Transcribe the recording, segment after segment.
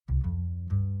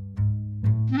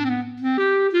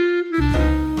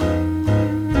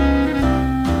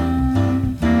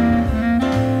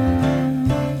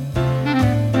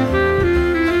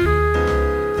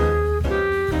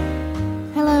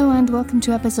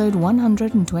welcome to episode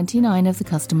 129 of the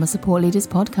Customer Support Leaders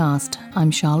Podcast. I'm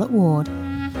Charlotte Ward.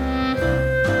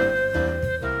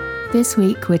 This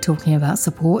week we're talking about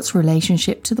support's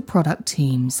relationship to the product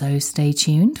team, so stay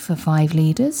tuned for 5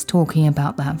 leaders talking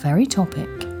about that very topic.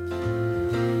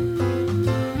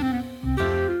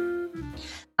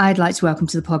 I'd like to welcome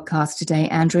to the podcast today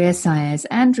Andrea Saez.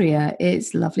 Andrea,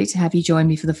 it's lovely to have you join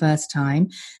me for the first time.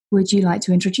 Would you like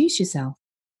to introduce yourself?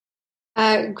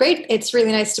 Great. It's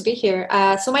really nice to be here.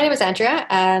 So my name is Andrea,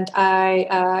 and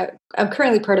I'm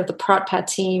currently part of the ProdPad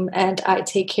team, and I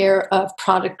take care of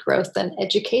product growth and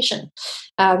education.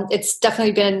 It's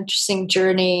definitely been an interesting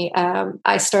journey.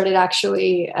 I started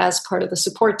actually as part of the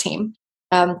support team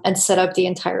and set up the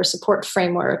entire support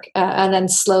framework. And then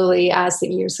slowly, as the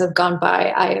years have gone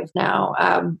by, I have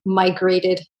now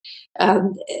migrated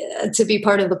to be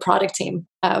part of the product team.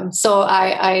 So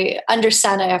I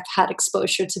understand I have had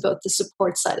exposure to both the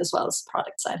support side as well as the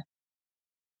product side.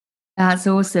 That's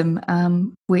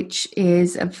awesome, which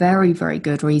is a very, very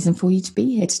good reason for you to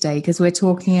be here today, because we're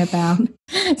talking about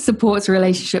support's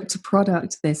relationship to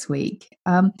product this week.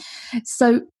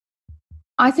 So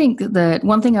I think that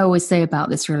one thing I always say about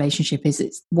this relationship is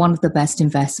it's one of the best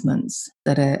investments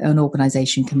that an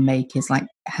organization can make is like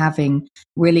having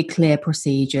really clear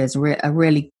procedures, a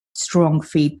really strong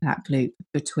feedback loop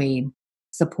between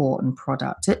support and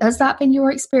product. Has that been your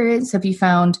experience? Have you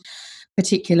found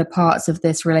particular parts of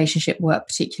this relationship work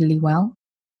particularly well?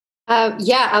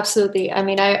 Yeah, absolutely. I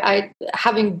mean, I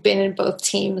having been in both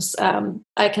teams,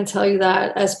 I can tell you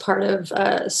that as part of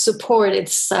support,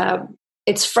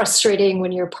 it's frustrating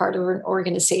when you're part of an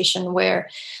organization where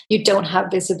you don't have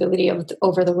visibility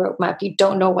over the roadmap. You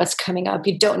don't know what's coming up.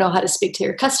 You don't know how to speak to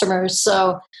your customers.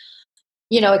 So,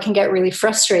 it can get really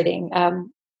frustrating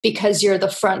because you're the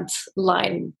front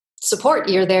line support.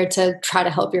 You're there to try to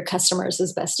help your customers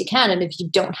as best you can. And if you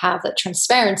don't have that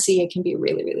transparency, it can be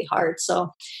really, really hard.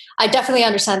 So I definitely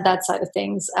understand that side of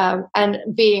things. And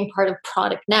being part of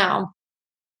product now,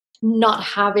 not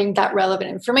having that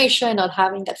relevant information, not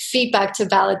having that feedback to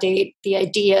validate the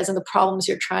ideas and the problems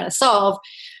you're trying to solve,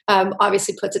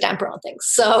 obviously puts a damper on things.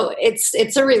 So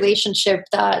it's a relationship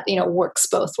that works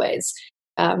both ways,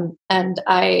 and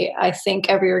I think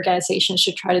every organization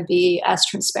should try to be as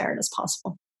transparent as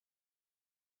possible.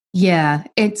 Yeah,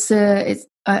 it's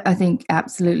I think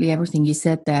absolutely everything you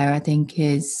said there I think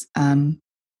is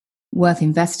worth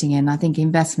investing in. I think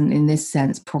investment in this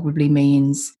sense probably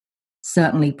means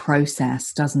certainly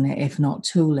process, doesn't it? If not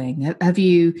tooling. Have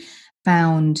you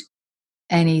found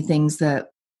any things that,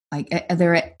 are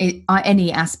there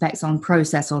any aspects on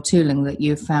process or tooling that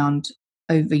you've found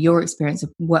over your experience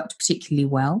have worked particularly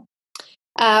well?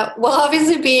 Well,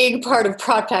 obviously being part of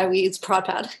ProdPad, we use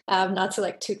ProdPad, not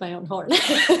to toot my own horn.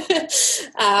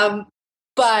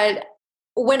 But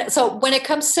when it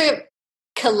comes to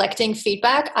collecting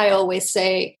feedback, I always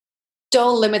say,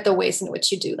 don't limit the ways in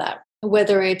which you do that.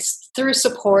 Whether it's through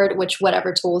support, which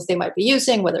whatever tools they might be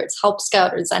using, whether it's Help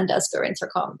Scout or Zendesk or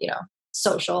Intercom,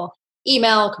 social,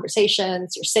 email,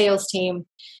 conversations, your sales team,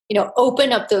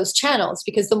 open up those channels,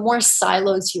 because the more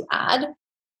silos you add,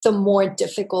 the more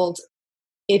difficult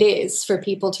it is for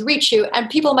people to reach you, and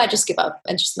people might just give up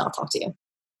and just not talk to you,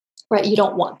 right? You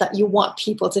don't want that. You want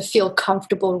people to feel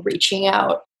comfortable reaching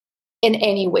out in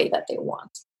any way that they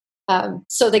want.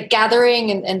 So the gathering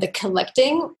and the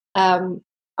collecting,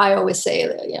 I always say,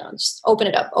 just open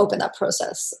it up, open that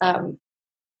process.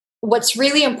 What's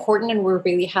really important and what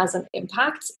really has an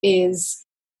impact is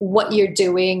what you're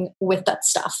doing with that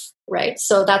stuff, right?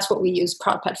 So that's what we use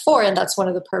ProdPad for, and that's one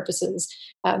of the purposes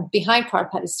behind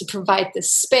ProdPad is to provide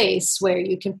this space where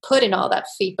you can put in all that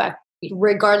feedback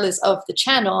regardless of the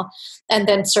channel, and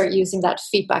then start using that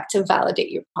feedback to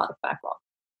validate your product backlog.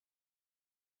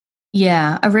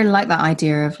 Yeah, I really like that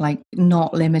idea of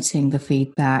not limiting the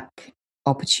feedback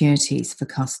opportunities for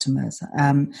customers,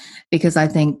 because I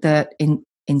think that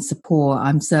in support,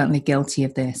 I'm certainly guilty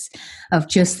of this, of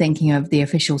just thinking of the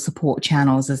official support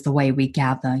channels as the way we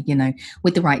gather,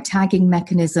 with the right tagging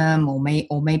mechanism, or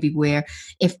maybe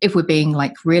if we're being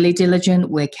really diligent,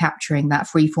 we're capturing that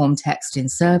free-form text in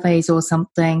surveys or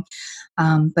something.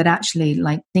 But actually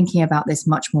thinking about this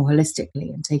much more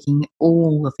holistically and taking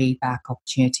all the feedback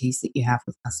opportunities that you have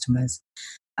with customers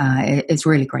is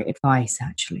really great advice,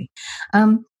 actually.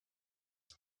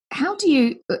 How do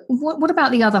you, what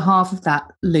about the other half of that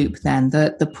loop then,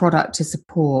 the product to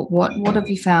support? What have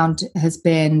you found has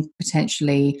been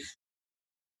potentially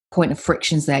point of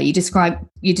frictions there? You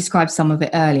described some of it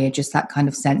earlier, just that kind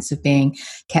of sense of being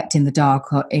kept in the dark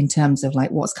in terms of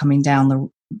what's coming down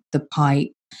the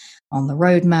pipe on the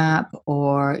roadmap,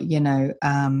 or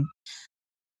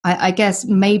I guess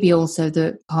maybe also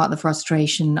the part of the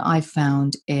frustration I've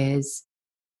found is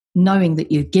knowing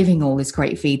that you're giving all this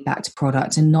great feedback to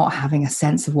product and not having a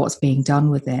sense of what's being done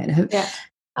with it. Yeah.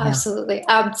 Absolutely.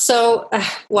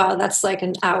 Wow, that's like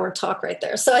an hour talk right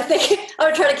there. So I think I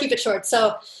would try to keep it short.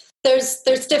 So there's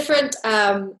different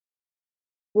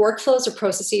workflows or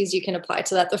processes you can apply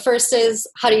to that. The first is,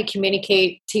 how do you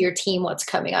communicate to your team what's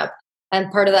coming up?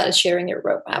 And part of that is sharing your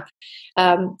roadmap.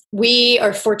 We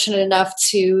are fortunate enough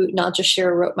to not just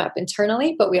share a roadmap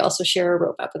internally, but we also share a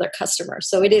roadmap with our customers.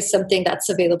 So it is something that's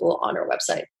available on our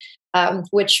website,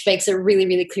 which makes it really,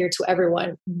 really clear to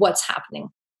everyone what's happening.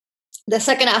 The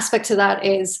second aspect to that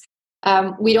is,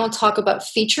 we don't talk about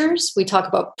features. We talk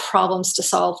about problems to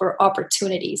solve or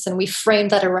opportunities. And we frame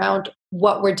that around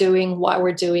what we're doing, why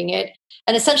we're doing it,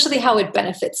 and essentially how it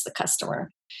benefits the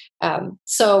customer.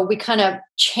 So we kind of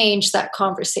change that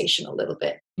conversation a little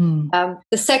bit.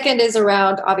 The second is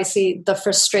around, obviously, the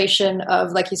frustration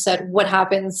of, like you said, what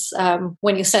happens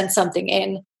when you send something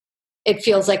in. It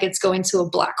feels like it's going to a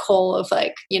black hole of,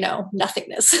 like,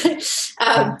 nothingness.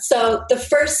 So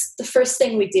the first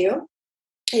thing we do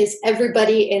is,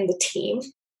 everybody in the team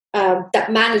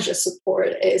that manages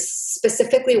support is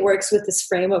specifically works with this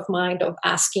frame of mind of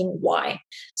asking why.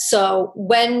 So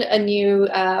when a new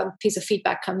piece of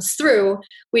feedback comes through,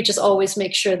 we just always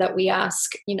make sure that we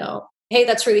ask, hey,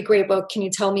 that's really great, but can you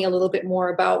tell me a little bit more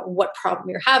about what problem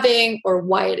you're having or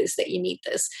why it is that you need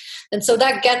this? And so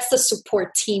that gets the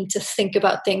support team to think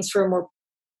about things from a more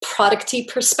product-y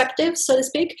perspective, so to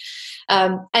speak.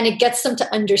 And it gets them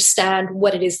to understand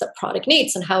what it is that product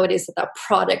needs and how it is that that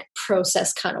product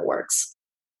process kind of works.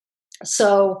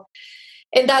 So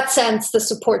in that sense, the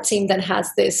support team then has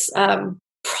this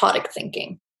product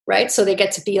thinking, right? So they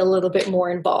get to be a little bit more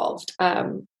involved.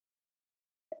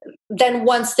 Then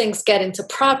once things get into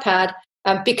ProdPad,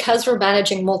 because we're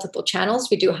managing multiple channels,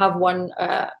 we do have one,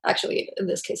 actually, in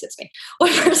this case, it's me,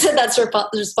 one person that's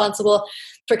responsible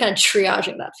for kind of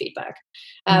triaging that feedback.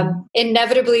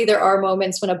 Inevitably, there are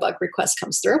moments when a bug request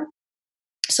comes through.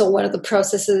 So one of the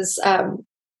processes that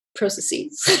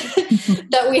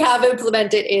we have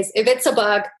implemented is, if it's a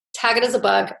bug, tag it as a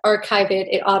bug, archive it,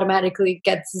 it automatically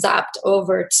gets zapped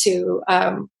over to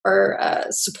our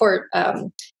support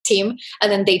team,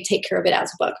 and then they take care of it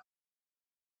as a bug.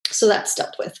 So that's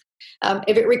dealt with.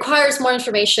 If it requires more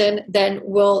information, then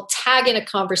we'll tag in a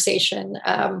conversation,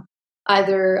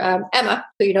 either Emma,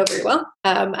 who you know very well,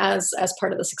 as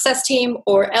part of the success team,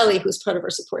 or Ellie, who's part of our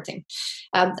support team,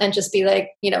 and just be like,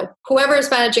 whoever is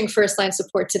managing first line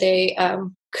support today,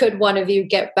 could one of you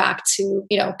get back to,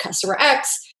 customer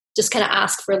X, just kind of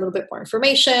ask for a little bit more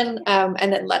information,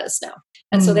 and then let us know.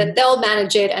 And so then they'll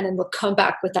manage it, and then we'll come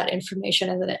back with that information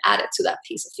and then add it to that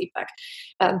piece of feedback.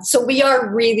 So we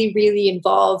are really, really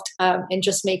involved in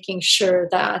just making sure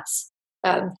that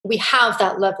we have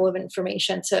that level of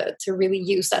information to really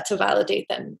use that to validate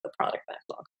then the product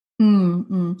backlog.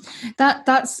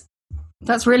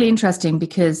 That's really interesting,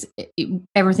 because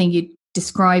everything you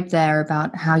described there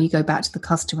about how you go back to the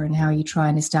customer and how you try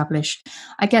and establish,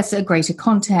 I guess, a greater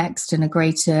context and a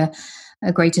greater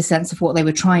sense of what they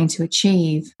were trying to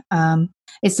achieve,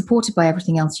 is supported by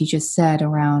everything else you just said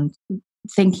around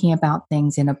thinking about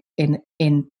things in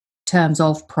terms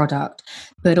of product,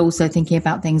 but also thinking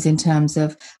about things in terms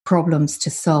of problems to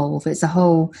solve. It's a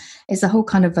whole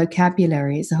kind of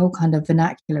vocabulary. It's a whole kind of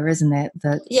vernacular, isn't it?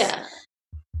 Yeah.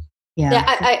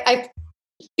 I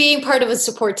being part of a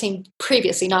support team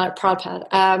previously, not at ProdPad,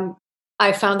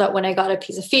 I found that when I got a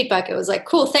piece of feedback, it was like,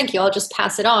 cool, thank you, I'll just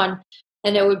pass it on.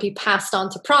 And it would be passed on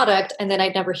to product, and then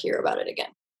I'd never hear about it again.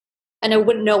 And I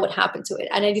wouldn't know what happened to it.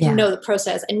 And I didn't know the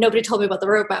process, and nobody told me about the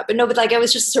roadmap. And I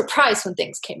was just surprised when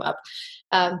things came up.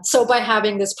 So by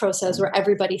having this process where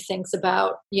everybody thinks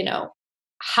about,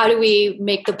 how do we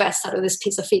make the best out of this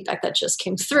piece of feedback that just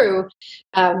came through,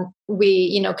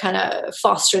 we, kind of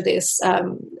foster this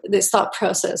thought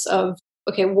process of,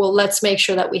 okay, well, let's make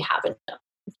sure that we have enough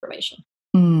information.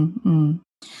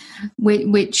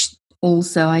 Which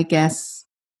also, I guess,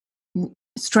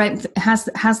 strength has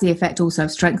the effect also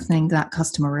of strengthening that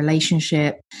customer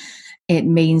relationship. It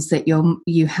means that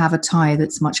you have a tie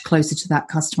that's much closer to that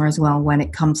customer as well when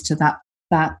it comes to that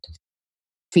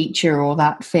feature or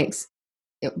that fix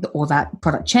or that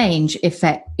product change,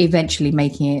 eventually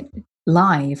making it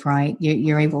live, right?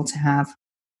 You're able to have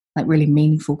like really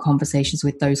meaningful conversations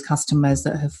with those customers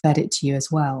that have fed it to you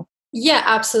as well. Yeah,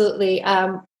 absolutely.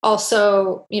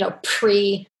 Also,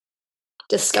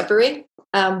 pre-discovery,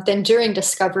 then during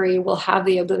discovery, we'll have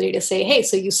the ability to say, hey,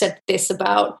 so you said this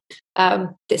about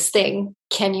this thing.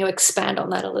 Can you expand on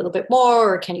that a little bit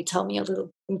more? Or can you tell me a little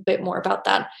bit more about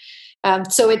that?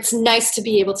 So it's nice to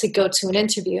be able to go to an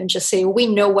interview and just say, we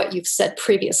know what you've said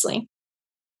previously,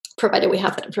 provided we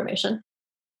have that information.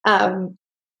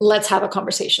 Let's have a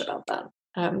conversation about that.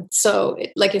 So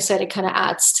like you said, it kind of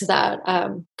adds to that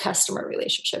customer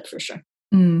relationship for sure.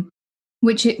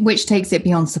 Which takes it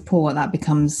beyond support. That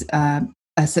becomes a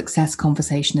success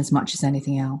conversation as much as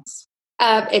anything else.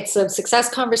 It's a success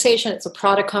conversation. It's a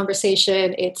product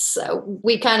conversation. It's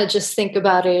we kind of just think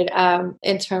about it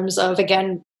in terms of,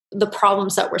 again, the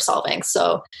problems that we're solving.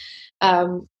 So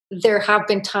there have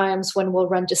been times when we'll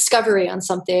run discovery on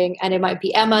something, and it might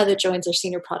be Emma that joins our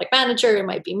senior product manager. It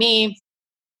might be me.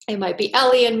 It might be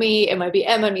Ellie and me. It might be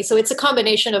Emma and me. So it's a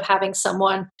combination of having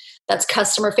someone that's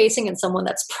customer facing and someone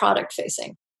that's product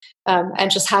facing,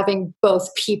 and just having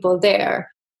both people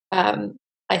there.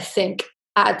 I think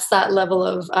adds that level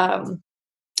of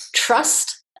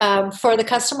trust for the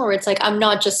customer, where it's like, I'm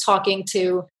not just talking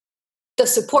to the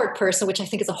support person, which I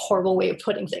think is a horrible way of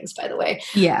putting things, by the way.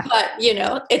 Yeah. But,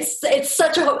 it's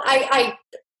such a,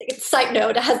 side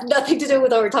note, it has nothing to do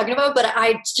with what we're talking about, but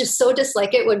I just so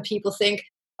dislike it when people think,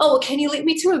 oh, well, can you link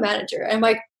me to a manager? I'm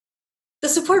like, the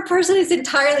support person is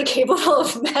entirely capable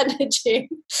of managing.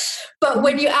 But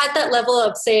when you add that level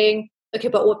of saying, okay,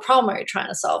 but what problem are you trying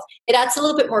to solve? It adds a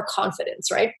little bit more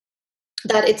confidence, right?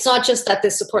 That it's not just that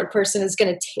this support person is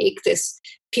going to take this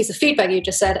piece of feedback you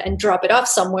just said and drop it off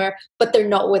somewhere, but they're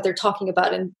not what they're talking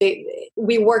about. And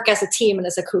we work as a team and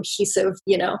as a cohesive,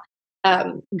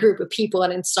 group of people,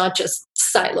 and it's not just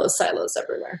silos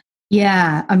everywhere.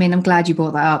 Yeah, I mean, I'm glad you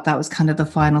brought that up. That was kind of the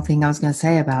final thing I was going to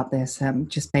say about this,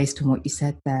 just based on what you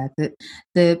said there. That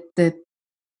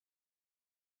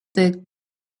the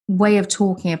way of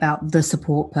talking about the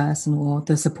support person or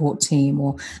the support team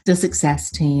or the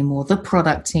success team or the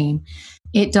product team,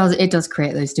 it does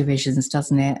create those divisions,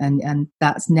 doesn't it? And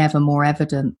that's never more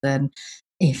evident than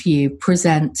if you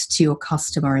present to your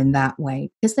customer in that way,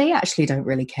 because they actually don't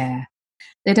really care.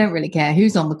 They don't really care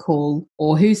who's on the call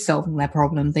or who's solving their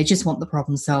problem. They just want the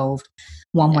problem solved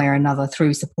one way or another,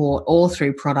 through support or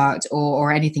through product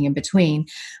or anything in between.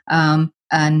 And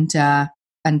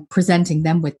presenting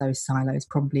them with those silos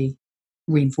probably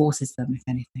reinforces them, if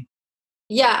anything.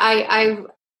 Yeah,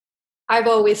 I've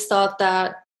always thought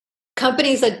that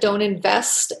companies that don't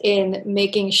invest in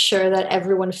making sure that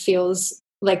everyone feels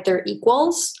like they're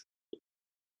equals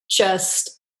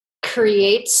just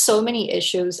create so many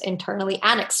issues internally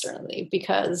and externally,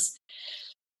 because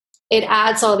it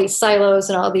adds all these silos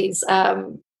and all these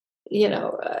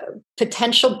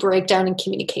potential breakdown in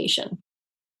communication.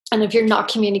 And if you're not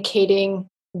communicating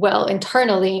well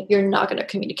internally, you're not going to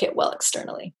communicate well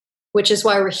externally, which is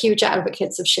why we're huge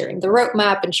advocates of sharing the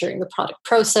roadmap and sharing the product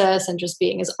process and just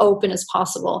being as open as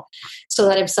possible, so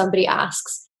that if somebody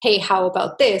asks, hey, how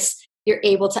about this, you're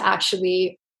able to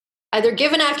actually either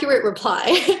give an accurate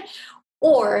reply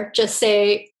or just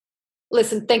say,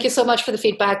 listen, thank you so much for the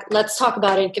feedback. Let's talk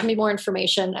about it. Give me more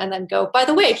information. And then go, by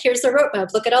the way, here's the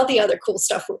roadmap. Look at all the other cool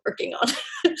stuff we're working on.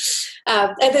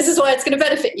 And this is why it's going to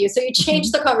benefit you. So you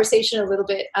change the conversation a little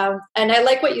bit. And I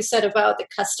like what you said about the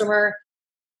customer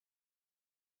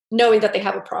knowing that they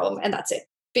have a problem, and that's it.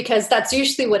 Because that's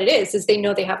usually what it is they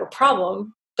know they have a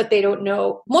problem, but they don't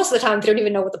know, most of the time, they don't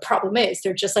even know what the problem is.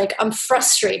 They're just like, I'm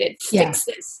frustrated, fix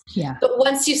this. Yeah. But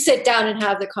once you sit down and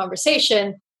have the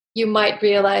conversation, you might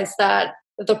realize that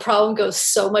the problem goes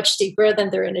so much deeper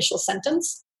than their initial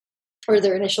sentence or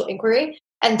their initial inquiry.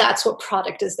 And that's what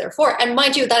product is there for. And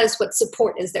mind you, that is what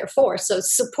support is there for. So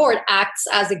support acts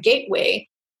as a gateway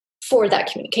for that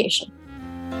communication.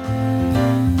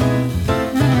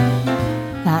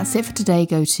 That's it for today.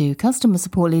 Go to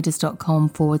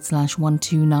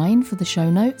customersupportleaders.com/129 for the show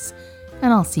notes,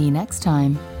 and I'll see you next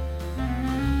time.